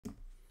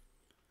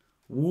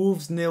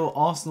Wolves 0,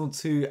 Arsenal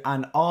 2,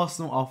 and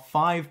Arsenal are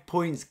 5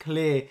 points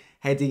clear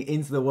heading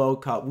into the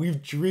World Cup.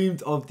 We've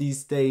dreamed of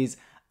these days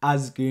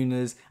as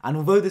Gooners, and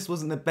although this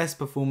wasn't the best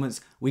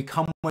performance, we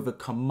come with a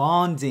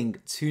commanding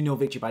 2-0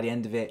 victory by the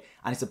end of it,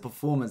 and it's a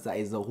performance that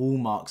is the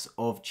hallmarks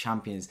of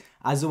champions.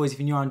 As always, if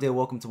you're new around here,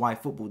 welcome to Why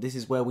Football. This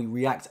is where we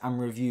react and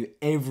review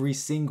every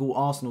single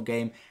Arsenal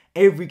game.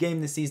 Every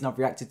game this season I've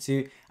reacted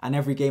to, and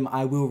every game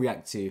I will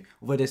react to.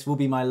 Although this will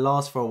be my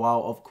last for a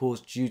while, of course,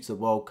 due to the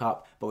World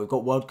Cup. But we've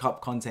got World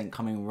Cup content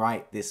coming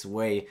right this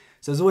way.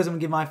 So as always, I'm going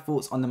to give my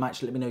thoughts on the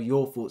match. Let me know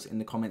your thoughts in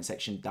the comment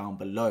section down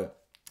below.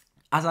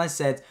 As I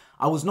said,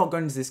 I was not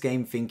going into this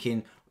game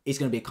thinking it's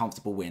going to be a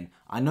comfortable win.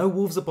 I know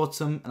Wolves are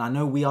bottom, and I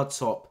know we are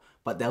top.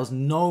 But there was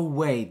no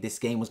way this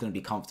game was going to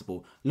be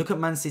comfortable. Look at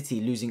Man City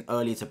losing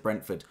earlier to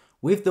Brentford.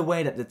 With the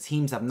way that the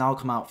teams have now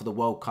come out for the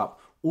World Cup,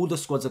 all the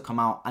squads have come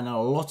out and a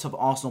lot of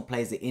Arsenal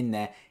players are in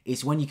there,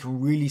 it's when you can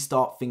really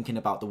start thinking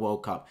about the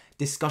World Cup.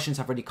 Discussions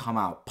have already come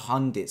out.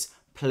 Pundits,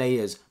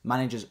 players,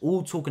 managers,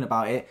 all talking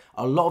about it.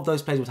 A lot of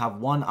those players would have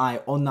one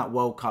eye on that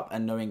World Cup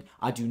and knowing,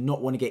 I do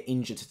not want to get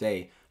injured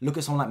today. Look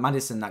at someone like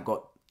Maddison that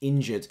got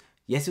injured.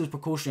 Yes, it was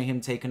precautionary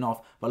him taking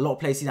off, but a lot of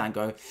players see that and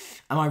go,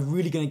 am I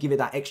really going to give it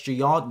that extra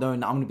yard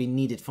knowing that I'm going to be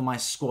needed for my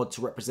squad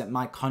to represent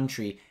my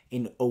country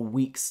in a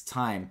week's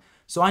time?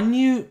 So I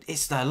knew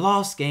it's their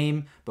last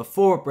game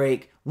before a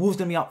break. Wolves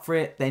going to be up for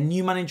it. Their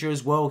new manager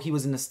as well. He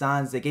was in the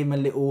stands. They gave him a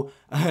little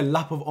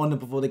lap of honour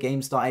before the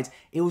game started.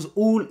 It was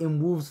all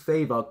in Wolves'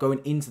 favour going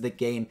into the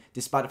game,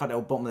 despite the fact they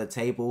were bottom of the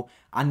table.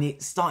 And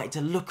it started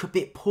to look a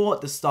bit poor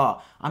at the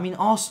start. I mean,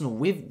 Arsenal,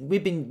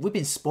 we've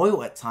been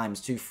spoiled at times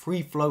to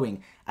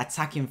free-flowing,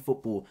 attacking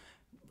football.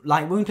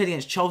 Like when we played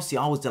against Chelsea,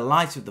 I was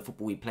delighted with the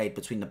football we played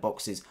between the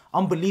boxes.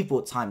 Unbelievable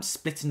at times,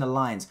 splitting the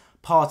lines.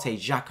 Partey,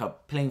 Xhaka,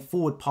 playing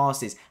forward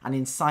passes and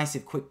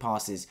incisive quick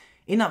passes.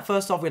 In that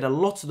first half, we had a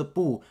lot of the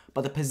ball,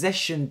 but the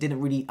possession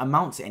didn't really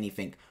amount to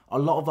anything. A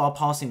lot of our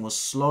passing was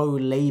slow,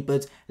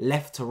 laboured,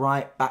 left to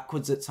right,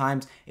 backwards at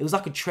times. It was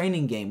like a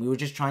training game. We were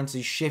just trying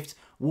to shift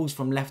Wolves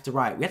from left to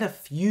right. We had a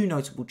few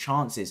notable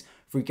chances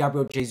through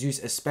Gabriel Jesus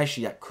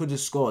especially that could have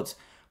scored.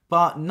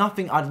 But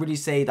nothing I'd really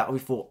say that we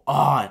thought,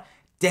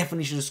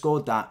 definitely should have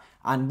scored that.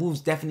 And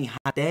Wolves definitely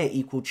had their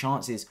equal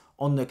chances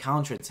on the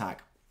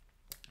counter-attack.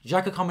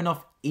 Xhaka coming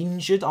off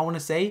injured, I want to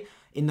say,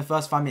 in the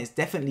first 5 minutes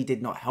definitely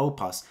did not help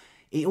us.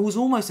 It was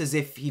almost as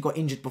if he got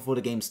injured before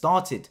the game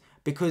started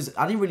because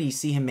I didn't really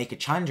see him make a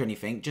challenge or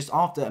anything. Just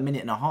after a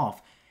minute and a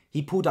half,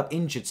 he pulled up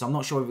injured. So I'm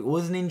not sure if it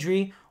was an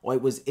injury or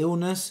it was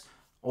illness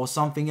or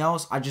something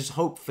else. I just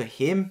hope for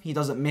him he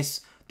doesn't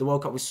miss the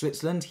World Cup with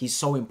Switzerland. He's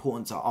so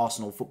important to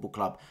Arsenal Football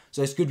Club.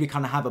 So it's good we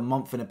kind of have a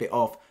month and a bit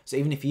off. So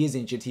even if he is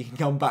injured, he can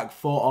come back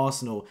for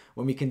Arsenal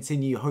when we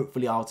continue,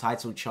 hopefully, our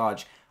title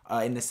charge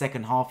in the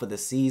second half of the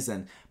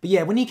season. But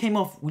yeah, when he came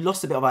off, we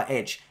lost a bit of our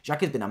edge.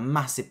 Xhaka's been a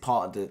massive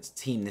part of the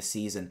team this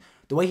season.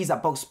 The way he's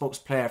that box-to-box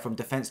player from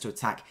defence to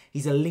attack,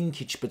 he's a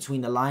linkage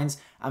between the lines.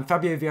 And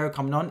Fabio Vieira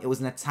coming on, it was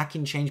an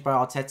attacking change by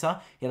Arteta.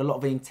 He had a lot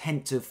of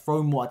intent to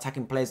throw more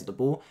attacking players at the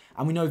ball.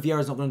 And we know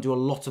Vieira's not going to do a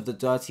lot of the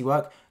dirty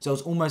work. So it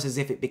was almost as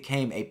if it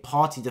became a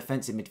party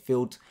defensive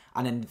midfield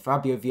and then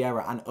Fabio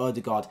Vieira and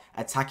Odegaard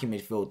attacking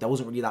midfield. There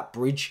wasn't really that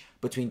bridge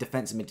between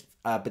defence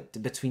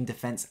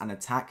and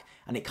attack,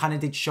 and it kind of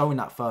did show in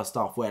that first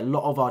half where a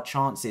lot of our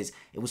chances,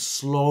 it was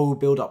slow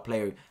build-up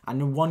play, and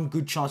the one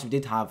good chance we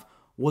did have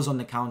was on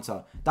the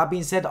counter. That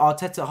being said,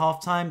 Arteta at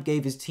half-time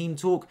gave his team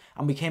talk,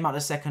 and we came out the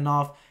second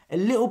half a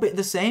little bit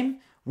the same.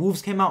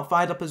 Wolves came out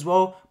fired up as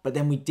well, but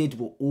then we did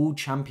what all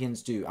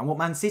champions do, and what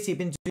Man City have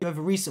been doing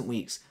over recent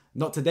weeks.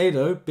 Not today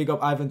though, big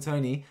up Ivan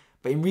Toney,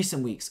 but in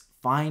recent weeks,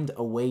 find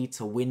a way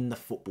to win the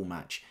football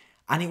match.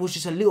 And it was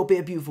just a little bit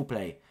of beautiful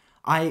play.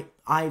 I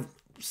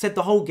said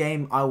the whole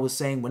game, I was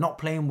saying we're not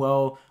playing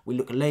well, we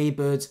look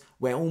laboured,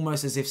 we're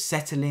almost as if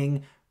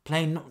settling,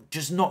 playing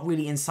just not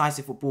really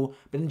incisive football,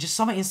 but then just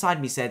something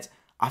inside me said,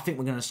 I think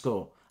we're going to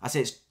score. My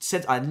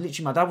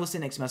dad was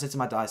sitting next to me, I said to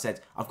my dad, I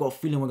said, I've got a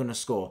feeling we're going to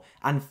score.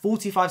 And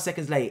 45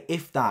 seconds later,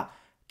 if that,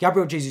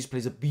 Gabriel Jesus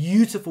plays a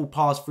beautiful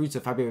pass through to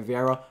Fabio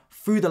Vieira,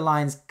 through the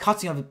lines,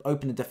 cutting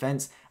open the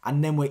defence,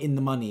 and then we're in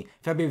the money.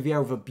 Fabio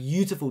Vieira with a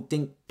beautiful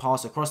dink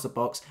pass across the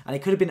box, and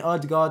it could have been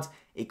Odegaard,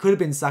 it could have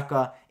been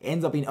Saka, it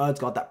ends up being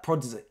Odegaard that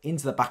prodded it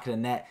into the back of the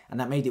net,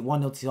 and that made it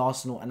 1-0 to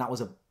Arsenal, and that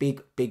was a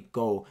big, big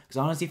goal. Because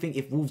I honestly think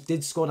if Wolves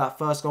did score that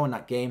first goal in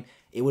that game,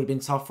 it would have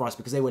been tough for us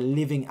because they were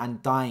living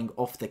and dying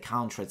off the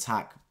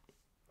counter-attack.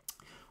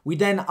 We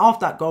then,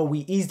 after that goal, we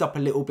eased up a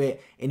little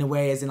bit in a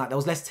way as in like there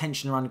was less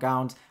tension around the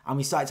ground and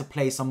we started to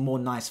play some more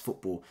nice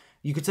football.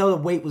 You could tell the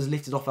weight was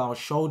lifted off our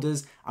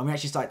shoulders and we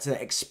actually started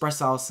to express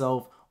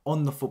ourselves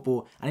on the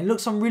football. And it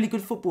looked some really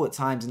good football at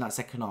times in that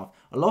second half.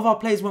 A lot of our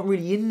players weren't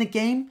really in the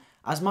game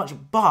as much,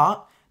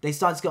 but they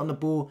started to get on the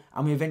ball,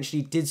 and we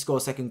eventually did score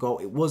a second goal.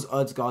 It was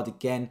Odegaard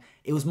again.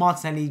 It was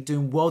Martinelli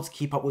doing well to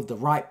keep up with the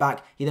right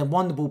back. He then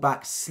won the ball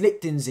back,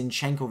 slipped in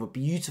Zinchenko with a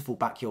beautiful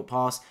backheel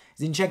pass.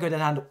 Zinchenko then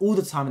had all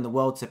the time in the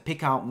world to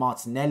pick out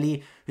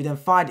Martinelli, who then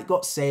fired, it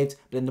got saved,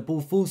 but then the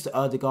ball falls to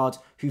Odegaard,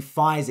 who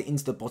fires it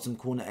into the bottom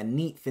corner, a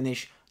neat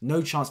finish.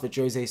 No chance for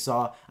Jose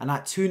Sarr, and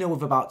at 2-0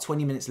 with about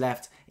 20 minutes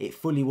left, it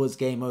fully was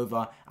game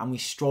over, and we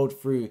strolled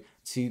through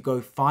to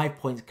go 5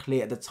 points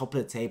clear at the top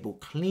of the table.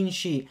 Clean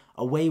sheet,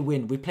 away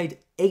win. We played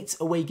 8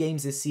 away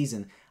games this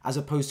season, as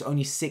opposed to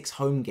only 6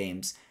 home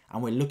games,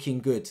 and we're looking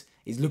good.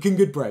 It's looking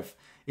good, bruv.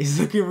 It's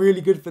looking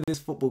really good for this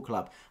football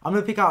club. I'm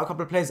going to pick out a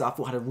couple of players that I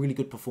thought had a really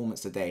good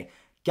performance today.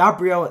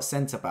 Gabriel at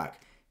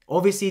centre-back.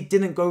 Obviously,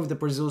 didn't go with the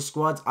Brazil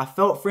squad. I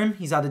felt for him.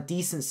 He's had a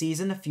decent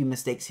season, a few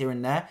mistakes here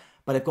and there,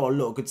 but they've got a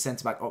lot of good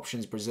centre-back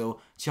options, Brazil.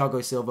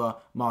 Thiago Silva,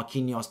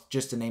 Marquinhos,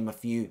 just to name a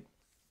few.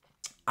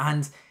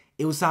 And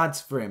it was sad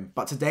for him.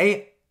 But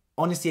today,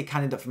 honestly, a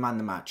candidate for man of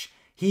the match.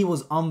 He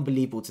was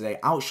unbelievable today.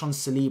 Outshone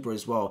Saliba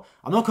as well.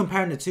 I'm not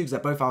comparing the two because they're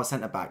both our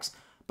centre-backs.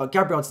 But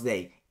Gabriel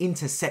today,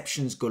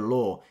 interceptions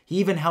galore. He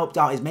even helped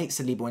out his mate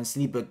Saliba when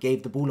Saliba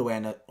gave the ball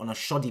away on a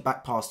shoddy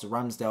back pass to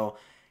Ramsdale.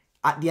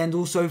 At the end,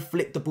 also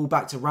flicked the ball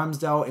back to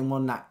Ramsdale in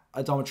one that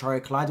Adama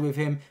Traore collided with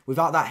him.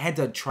 Without that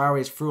header,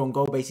 Traore is through on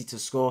goal basically to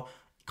score.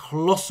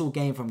 Colossal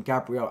game from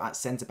Gabriel at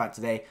centre-back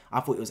today. I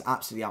thought it was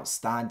absolutely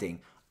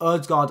outstanding.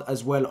 Odegaard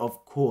as well,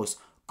 of course.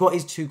 Got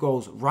his 2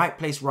 goals, right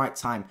place, right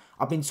time.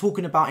 I've been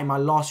talking about in my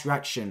last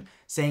reaction,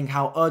 saying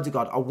how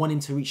Odegaard, I want him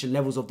to reach the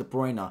levels of De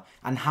Bruyne.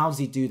 And how does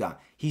he do that?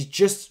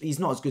 He's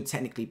not as good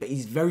technically, but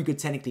he's very good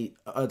technically,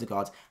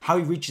 Odegaard. How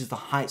he reaches the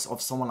heights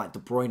of someone like De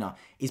Bruyne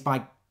is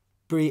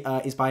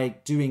by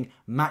doing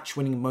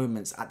match-winning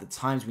moments at the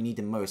times we need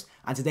him most.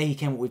 And today he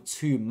came up with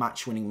 2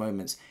 match-winning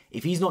moments.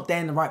 If he's not there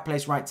in the right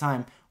place, right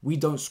time, we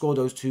don't score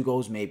those 2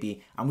 goals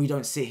maybe, and we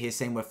don't sit here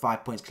saying we're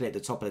 5 points clear at the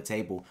top of the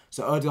table.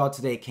 So Odegaard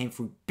today came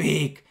through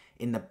big,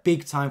 in the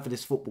big time for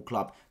this football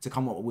club, to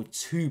come up with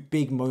 2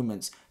 big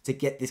moments to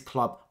get this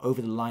club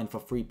over the line for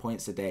 3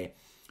 points today.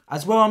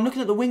 As well, I'm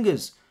looking at the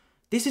wingers.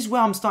 This is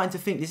where I'm starting to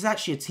think this is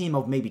actually a team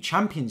of maybe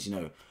champions, you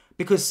know,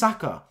 because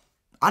Saka,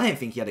 I didn't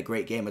think he had a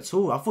great game at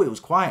all. I thought it was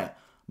quiet.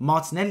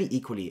 Martinelli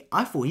equally,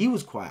 I thought he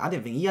was quiet. I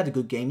didn't think he had a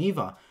good game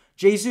either.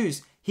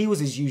 Jesus, he was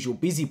his usual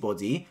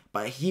busybody,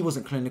 but he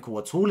wasn't clinical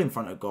at all in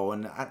front of goal,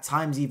 and at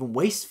times even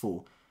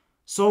wasteful.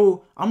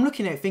 So I'm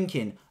looking at it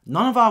thinking,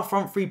 none of our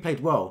front 3 played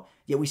well,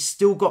 yet we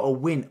still got a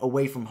win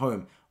away from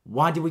home.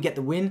 Why did we get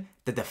the win?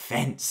 The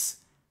defence.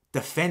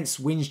 Defence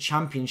wins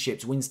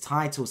championships, wins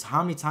titles.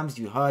 How many times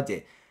have you heard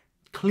it?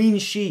 Clean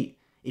sheet.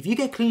 If you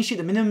get clean sheet,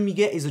 the minimum you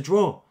get is a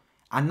draw.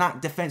 And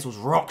that defence was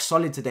rock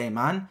solid today,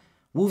 man.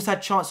 Wolves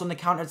had chance on the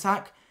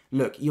counter-attack.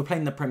 Look, you're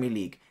playing the Premier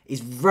League.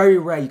 It's very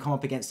rare you come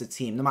up against a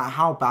team, no matter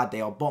how bad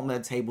they are, bottom of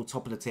the table,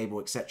 top of the table,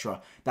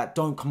 etc., that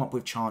don't come up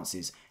with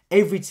chances.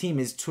 Every team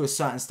is, to a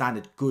certain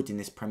standard, good in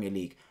this Premier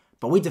League.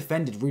 But we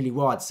defended really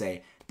well, I'd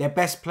say. Their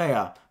best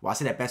player, well, I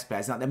say their best player,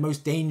 it's not their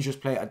most dangerous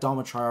player,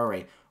 Adama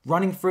Traore,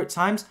 running through at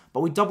times, but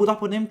we doubled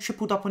up on him,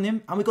 tripled up on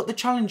him, and we got the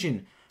challenge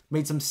in.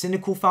 Made some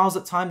cynical fouls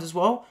at times as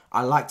well.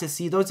 I like to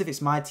see those if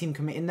it's my team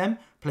committing them.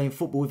 Playing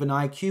football with an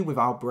IQ, with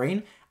our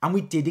brain. And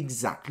we did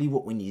exactly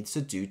what we needed to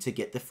do to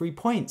get the 3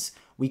 points.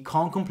 We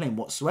can't complain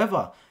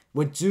whatsoever.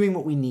 We're doing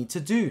what we need to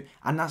do.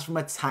 And that's from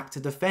attack to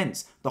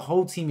defence. The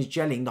whole team is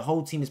gelling. The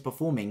whole team is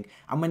performing.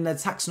 And when the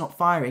attack's not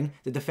firing,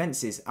 the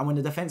defence is. And when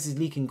the defence is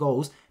leaking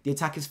goals, the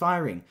attack is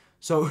firing.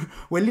 So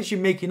we're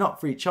literally making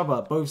up for each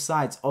other, both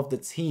sides of the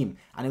team.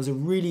 And it was a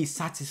really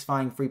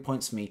satisfying 3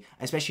 points for me,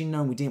 especially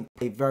knowing we didn't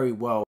play very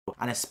well.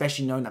 And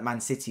especially knowing that Man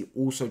City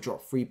also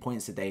dropped 3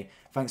 points today,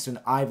 thanks to an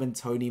Ivan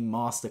Toney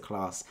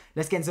masterclass.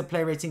 Let's get into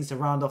player ratings to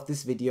round off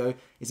this video.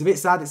 It's a bit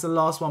sad it's the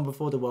last one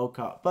before the World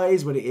Cup, but it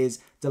is what it is.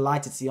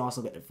 Delighted to see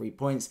Arsenal get the 3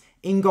 points.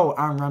 In goal,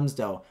 Aaron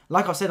Ramsdale.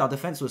 Like I said, our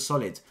defence was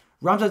solid.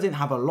 Ramsdale didn't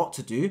have a lot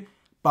to do,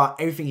 but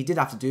everything he did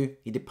have to do,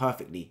 he did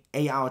perfectly.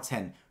 8 out of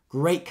 10.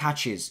 Great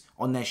catches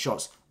on their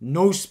shots.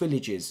 No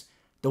spillages.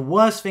 The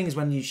worst thing is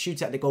when you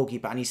shoot at the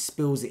goalkeeper and he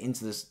spills it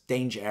into this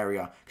danger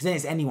area. Because then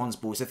it's anyone's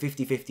ball. It's a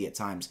 50-50 at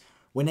times.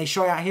 When they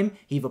shot at him,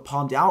 he either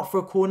palmed it out for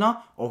a corner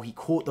or he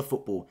caught the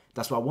football.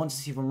 That's what I want to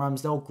see from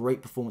Ramsdale.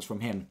 Great performance from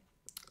him.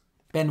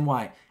 Ben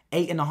White,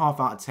 8.5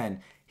 out of 10.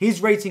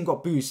 His rating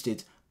got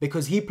boosted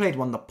because he played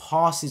one of the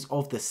passes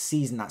of the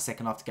season that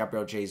second half to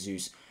Gabriel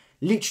Jesus.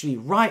 Literally,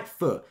 right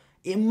foot.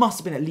 It must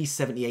have been at least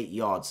 78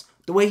 yards.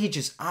 The way he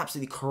just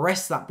absolutely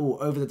caressed that ball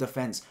over the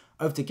defence,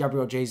 over to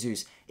Gabriel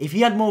Jesus. If he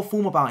had more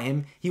form about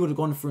him, he would have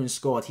gone through and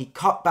scored. He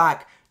cut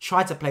back,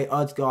 tried to play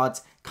Odegaard,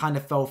 kind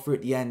of fell through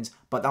at the end,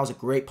 but that was a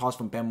great pass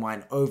from Ben White,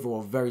 and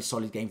overall, very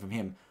solid game from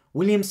him.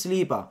 William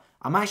Saliba,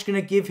 I'm actually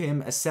going to give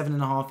him a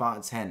 7.5 out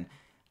of 10.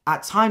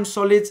 At times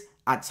solid,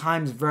 at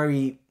times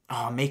very,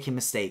 making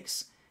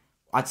mistakes.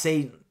 I'd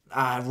say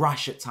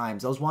rash at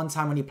times. There was one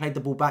time when he played the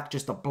ball back,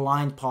 just a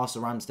blind pass to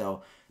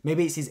Ramsdale.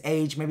 Maybe it's his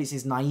age, maybe it's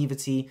his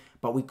naivety,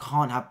 but we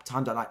can't have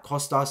times that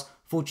cost us.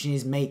 Fortunately,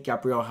 his mate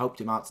Gabriel helped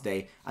him out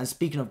today. And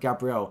speaking of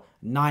Gabriel,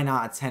 9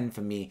 out of 10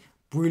 for me.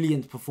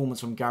 Brilliant performance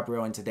from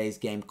Gabriel in today's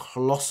game.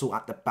 Colossal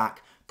at the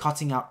back,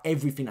 cutting out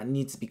everything that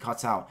needs to be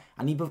cut out.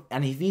 And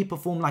if he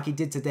performed like he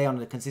did today on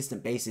a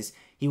consistent basis,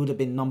 he would have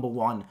been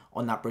 #1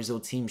 on that Brazil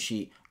team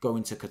sheet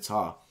going to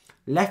Qatar.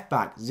 Left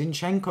back,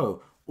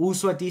 Zinchenko.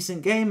 Also a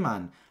decent game,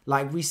 man.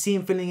 Like, we see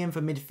him filling in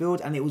for midfield,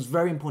 and it was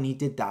very important he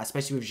did that,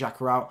 especially with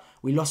Xhaka out.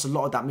 We lost a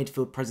lot of that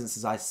midfield presence,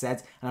 as I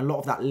said, and a lot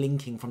of that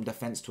linking from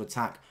defence to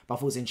attack. But I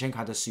thought Zinchenko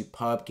had a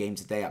superb game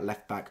today at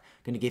left back.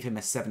 Going to give him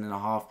a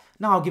 7.5.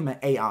 Now I'll give him an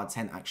 8 out of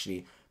 10,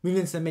 actually.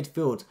 Moving into the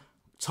midfield,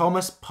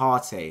 Thomas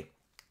Partey.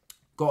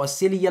 Got a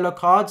silly yellow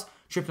card,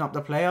 tripping up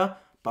the player.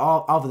 But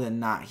other than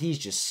that, he's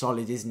just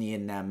solid, isn't he,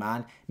 in there,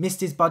 man? Missed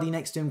his buddy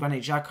next to him,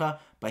 Granit Xhaka,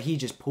 but he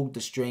just pulled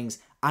the strings,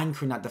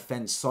 anchoring that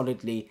defence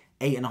solidly.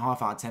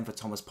 8.5 out of 10 for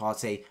Thomas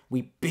Partey.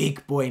 We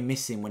big boy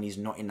miss him when he's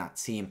not in that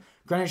team.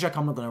 Granit Xhaka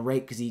I'm not going to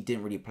rate because he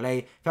didn't really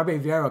play. Fabio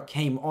Vieira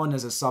came on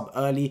as a sub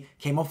early,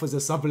 came off as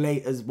a sub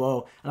late as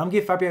well. And I'm going to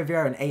give Fabio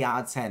Vieira an 8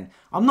 out of 10.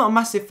 I'm not a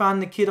massive fan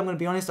of the kid, I'm going to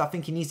be honest. I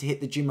think he needs to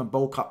hit the gym and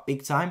bulk up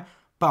big time.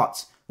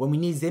 But when we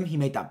needed him, he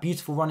made that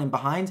beautiful run in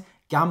behind,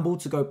 gambled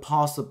to go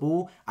past the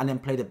ball, and then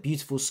played a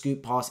beautiful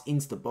scoop pass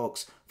into the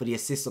box for the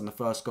assist on the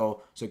first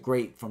goal. So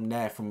great from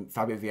there from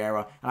Fabio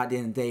Vieira. And at the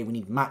end of the day, we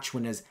need match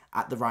winners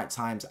at the right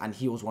times, and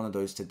he was one of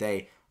those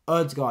today.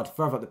 Odegaard,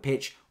 further up the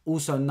pitch,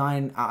 also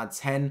 9 out of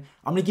 10.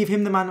 I'm going to give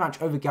him the man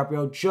match over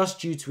Gabriel just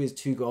due to his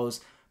 2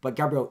 goals, but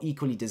Gabriel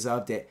equally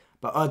deserved it.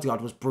 But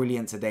Odegaard was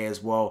brilliant today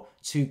as well.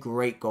 2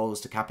 great goals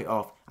to cap it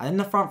off. And then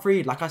the front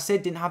three, like I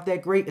said, didn't have their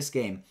greatest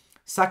game.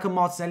 Saka and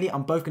Martinelli,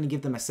 I'm both going to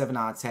give them a 7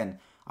 out of 10.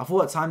 I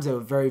thought at times they were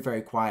very,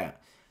 very quiet.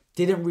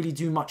 Didn't really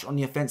do much on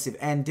the offensive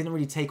end. Didn't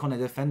really take on the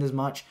defenders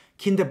much.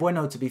 Kinder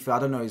Bueno, to be fair, I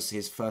don't know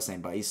his first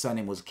name, but his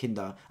surname was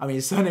Kinder. I mean,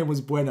 his surname was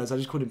Bueno, so I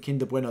just called him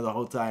Kinder Bueno the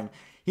whole time.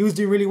 He was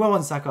doing really well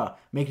on Saka,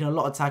 making a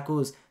lot of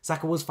tackles.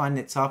 Saka was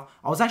finding it tough.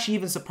 I was actually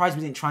even surprised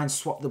we didn't try and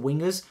swap the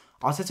wingers.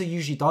 Arteta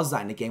usually does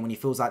that in the game when he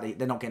feels like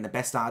they're not getting the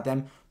best out of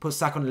them. Put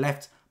Saka on the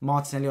left,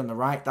 Martinelli on the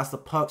right. That's the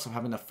perks of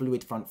having a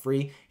fluid front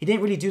three. He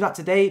didn't really do that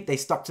today. They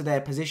stuck to their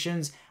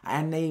positions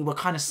and they were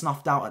kind of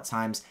snuffed out at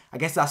times. I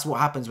guess that's what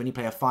happens when you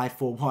play a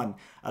 5-4-1.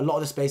 A lot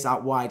of the space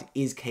out wide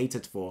is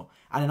catered for.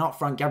 And then up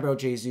front, Gabriel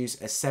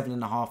Jesus, a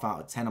 7.5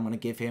 out of 10 I'm going to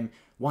give him.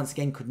 Once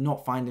again, could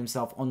not find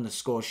himself on the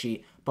score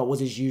sheet, but was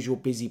his usual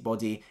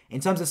busybody. In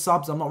terms of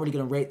subs, I'm not really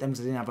going to rate them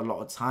because I didn't have a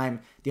lot of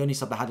time. The only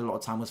sub that had a lot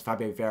of time was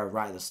Fabio Vieira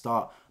right at the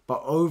start.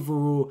 But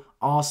overall,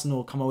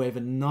 Arsenal come away with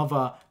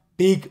another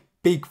big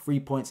 3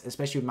 points,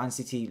 especially with Man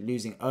City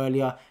losing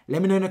earlier.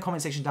 Let me know in the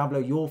comment section down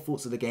below your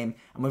thoughts of the game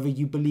and whether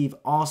you believe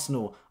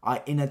Arsenal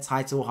are in a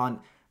title hunt.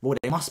 Well,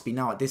 they must be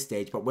now at this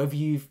stage, but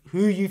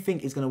who you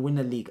think is going to win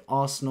the league,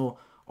 Arsenal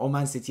or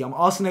Man City. I'm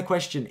asking a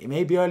question. It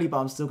may be early, but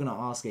I'm still going to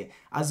ask it.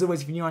 As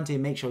always, if you're new around here,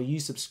 make sure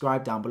you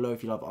subscribe down below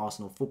if you love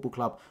Arsenal Football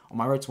Club on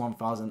my road to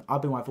 1,000.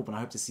 I've been White Football and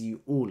I hope to see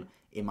you all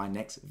in my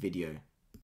next video.